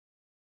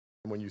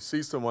When you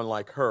see someone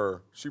like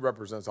her, she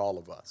represents all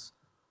of us.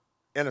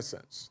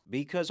 Innocence.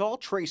 Because all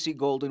Tracy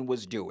Golden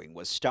was doing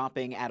was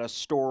stopping at a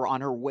store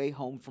on her way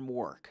home from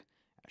work.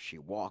 As she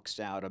walks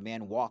out, a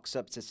man walks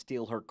up to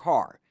steal her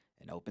car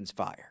and opens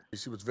fire.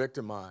 She was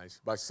victimized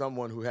by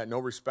someone who had no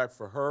respect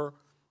for her,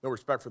 no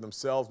respect for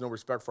themselves, no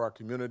respect for our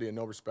community, and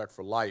no respect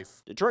for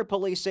life. Detroit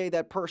police say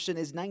that person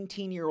is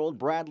 19-year-old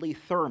Bradley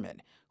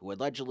Thurman, who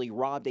allegedly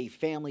robbed a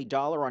Family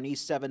Dollar on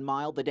East 7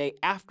 Mile the day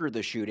after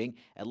the shooting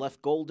and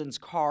left Golden's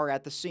car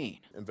at the scene.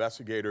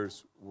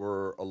 Investigators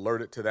were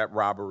alerted to that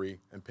robbery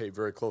and paid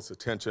very close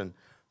attention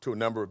to a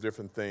number of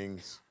different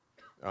things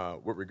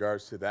with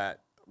regards to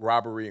that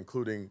robbery,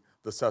 including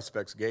the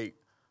suspect's gait,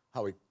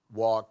 how he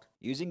walked.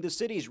 Using the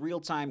city's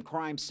real-time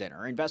crime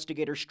center,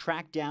 investigators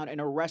tracked down and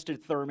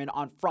arrested Thurman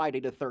on Friday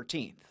the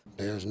 13th.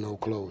 There's no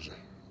closure,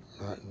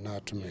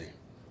 not to me,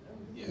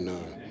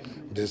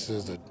 none. This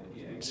is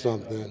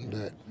something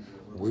that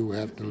we will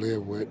have to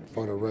live with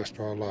for the rest of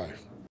our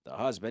life. The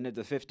husband of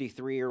the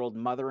 53-year-old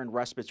mother and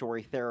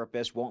respiratory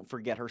therapist won't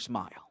forget her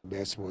smile.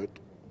 That's what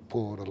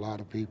pulled a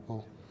lot of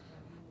people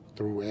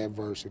through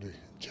adversity,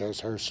 just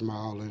her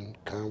smile and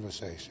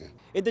conversation.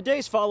 In the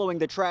days following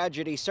the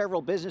tragedy,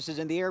 several businesses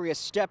in the area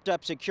stepped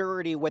up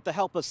security with the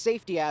help of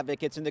safety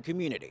advocates in the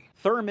community.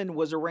 Thurman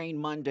was arraigned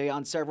Monday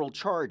on several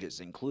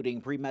charges,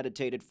 including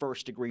premeditated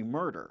first-degree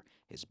murder.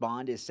 His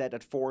bond is set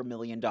at $4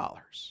 million.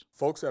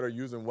 Folks that are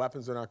using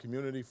weapons in our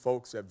community,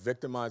 folks that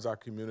victimize our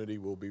community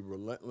will be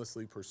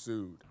relentlessly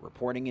pursued.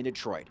 Reporting in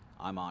Detroit,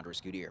 I'm Andres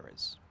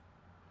Gutierrez.